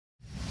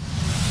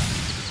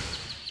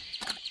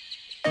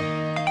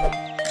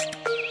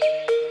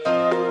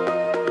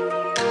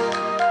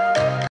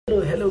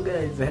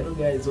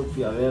guys, hope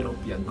you are well,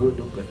 hope you are good,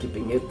 hope you are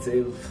keeping it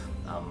safe.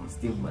 I'm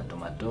Steve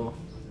Mato.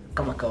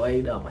 Kama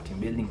kawaida, I'm a team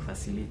building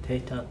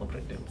facilitator,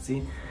 corporate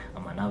MC.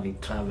 I'm an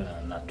Avid traveler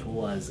and a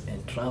tours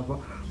and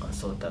travel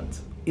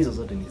consultant. Hizo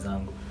zote ni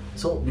zangu.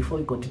 So before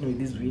we continue with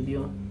this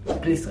video,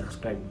 please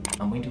subscribe.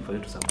 I'm waiting for you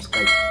to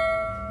subscribe.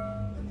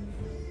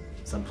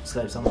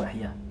 Subscribe somewhere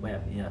here.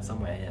 Where? Yeah,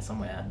 somewhere here,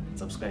 somewhere.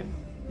 Subscribe.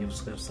 You've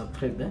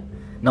subscribed there.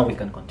 Now we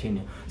can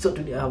continue. So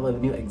today I have a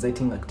new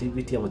exciting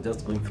activity. I was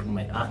just going through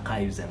my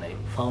archives and I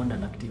found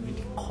an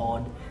activity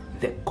called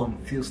the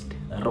confused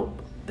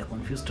rope. The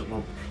confused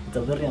rope. It's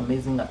a very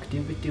amazing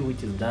activity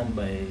which is done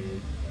by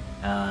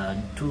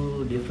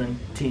two different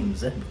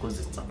teams because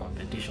it's a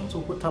competition. So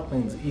what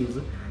happens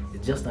is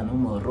it's just a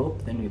normal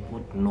rope, then we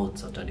put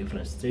knots at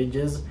different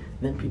stages,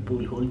 then people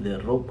will hold the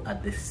rope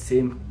at the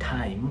same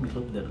time. We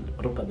hold the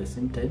rope at the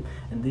same time,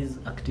 and this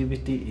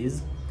activity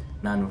is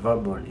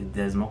non-verbal.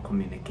 There's no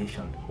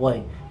communication.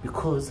 Why?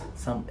 Because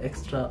some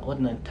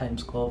extraordinary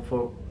times call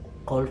for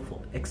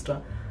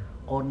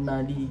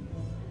extraordinary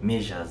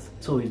measures.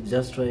 So we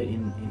just try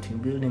in team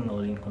building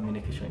or in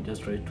communication,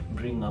 just try to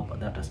bring up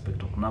that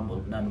aspect of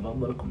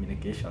non-verbal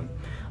communication.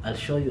 I'll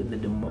show you the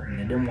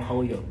demo how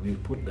we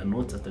put the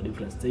notes at the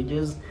different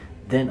stages.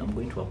 Then I'm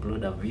going to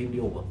upload a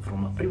video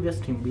from a previous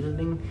team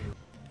building.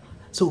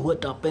 So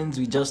what happens,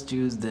 we just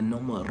use the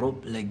normal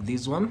rope like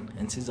this one,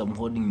 and since I'm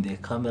holding the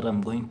camera,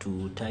 I'm going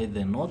to tie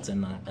the knots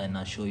and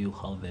I'll show you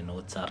how the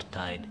knots are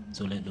tied.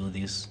 So let's do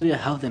this. So I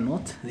have the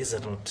knot. This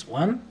is a knot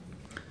 1,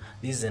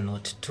 this is a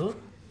knot 2,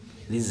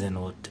 this is a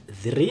knot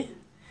 3.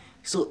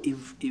 So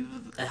if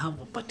I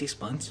have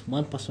participants,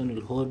 one person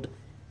will hold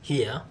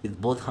here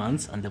with both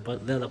hands and the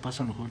other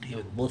person will hold here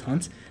with both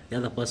hands, the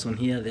other person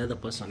here, the other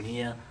person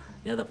here,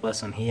 the other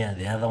person here,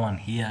 the other one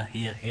here,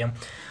 here,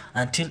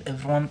 until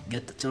everyone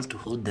gets a chance to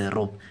hold the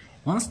rope.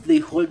 Once they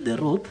hold the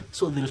rope,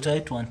 so they'll try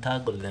to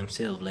untangle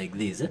themselves like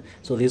this.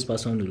 So this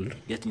person will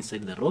get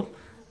inside the rope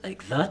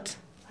like that,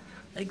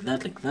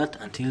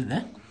 until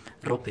the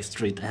rope is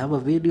straight. I have a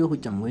video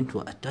which I'm going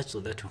to attach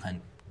so that you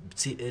can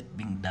see it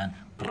being done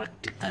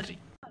practically.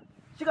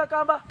 Shika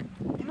kamba,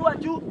 inua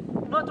juu,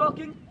 no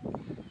talking.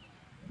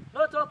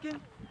 No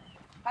talking.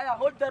 Haya,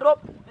 hold the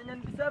rope. Venye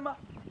nilisema,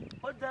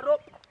 hold the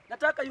rope.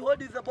 Nataka you hold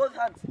with both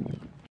hands.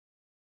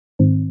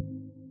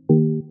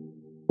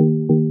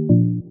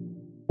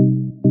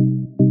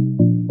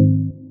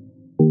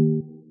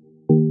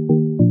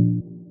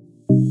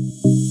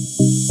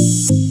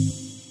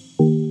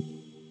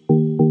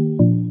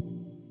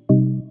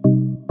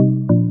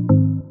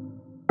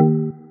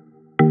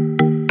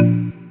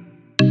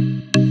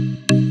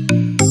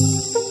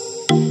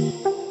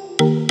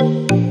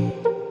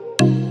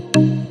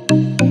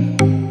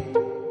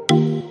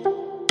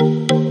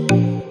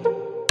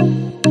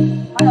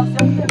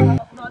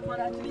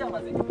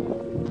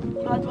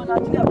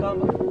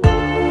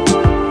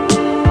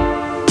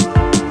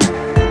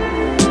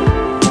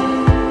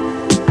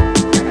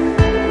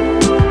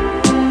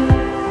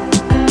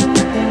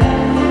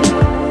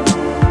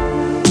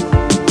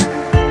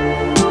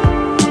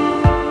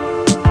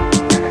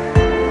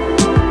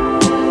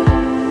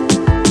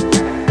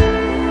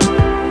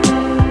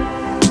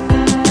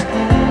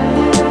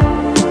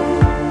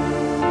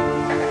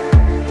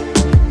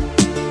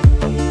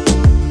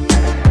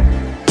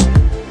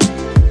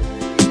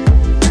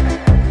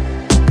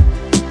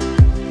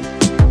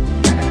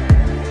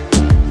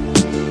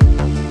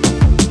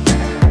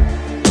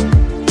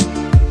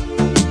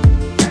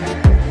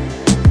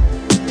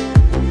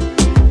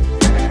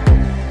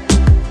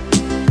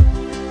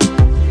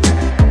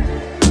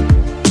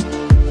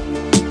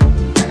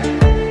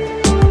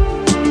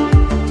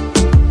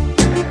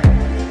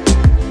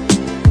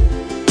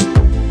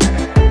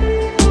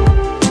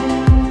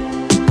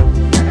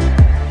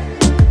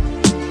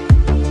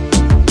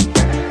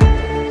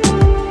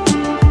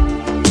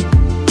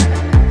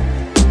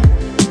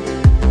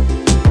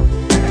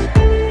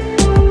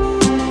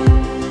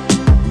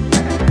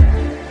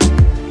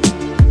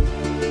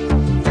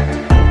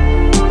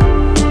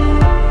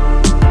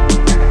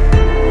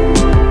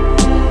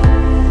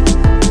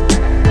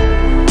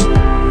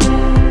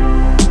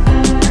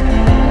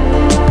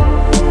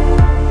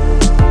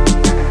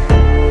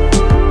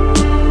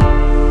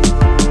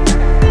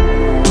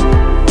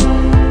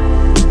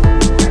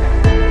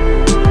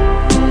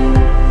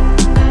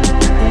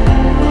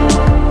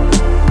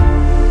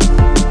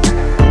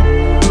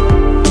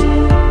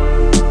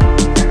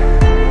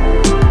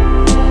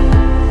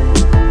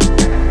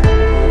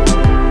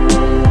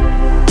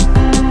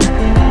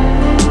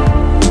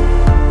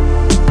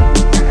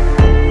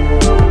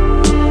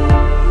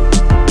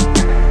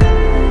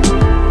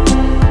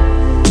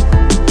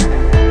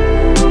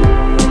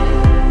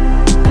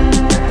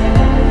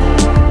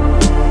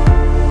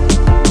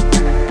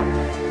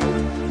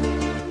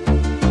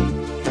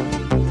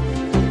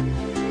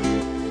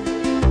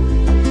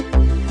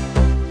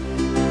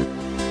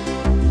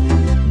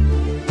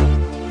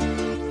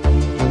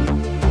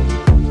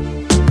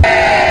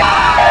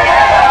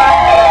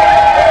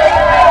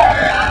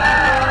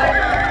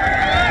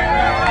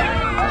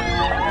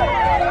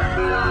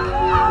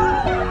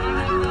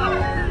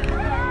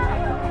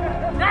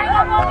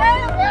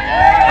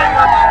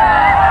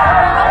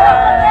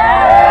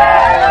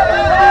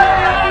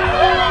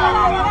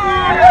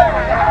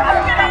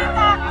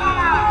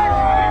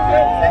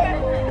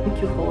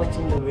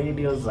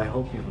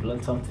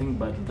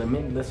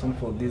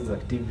 this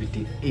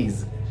activity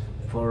is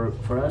for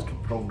us to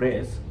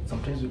progress.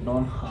 Sometimes we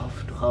don't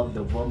have to have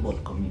the verbal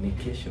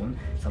communication.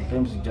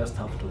 Sometimes we just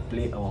have to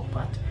play our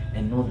part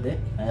and know the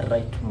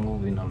right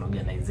move in an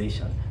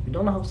organization. We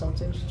don't have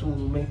sometimes to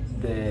make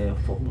the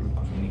verbal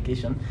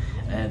communication.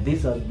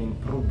 This has been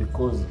proved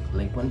because,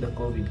 like, when the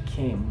COVID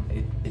came,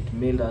 it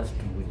made us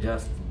to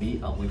just be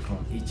away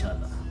from each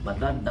other. But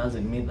that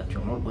doesn't mean that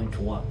you're not going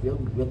to work.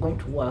 We're going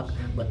to work,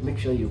 but make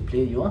sure you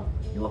play your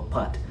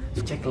part.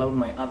 So check out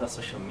my other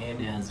social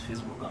medias.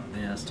 Facebook, I'm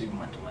there, Steve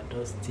Mato,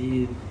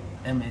 Steve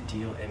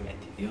Mato,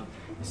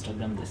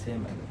 Instagram the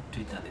same, and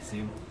Twitter the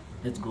same.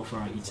 Let's go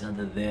for each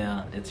other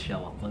there. Let's share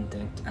our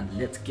content and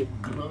let's keep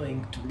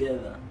growing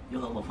together.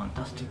 You have a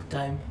fantastic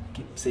time.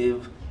 Keep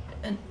safe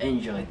and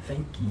enjoy.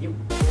 Thank you.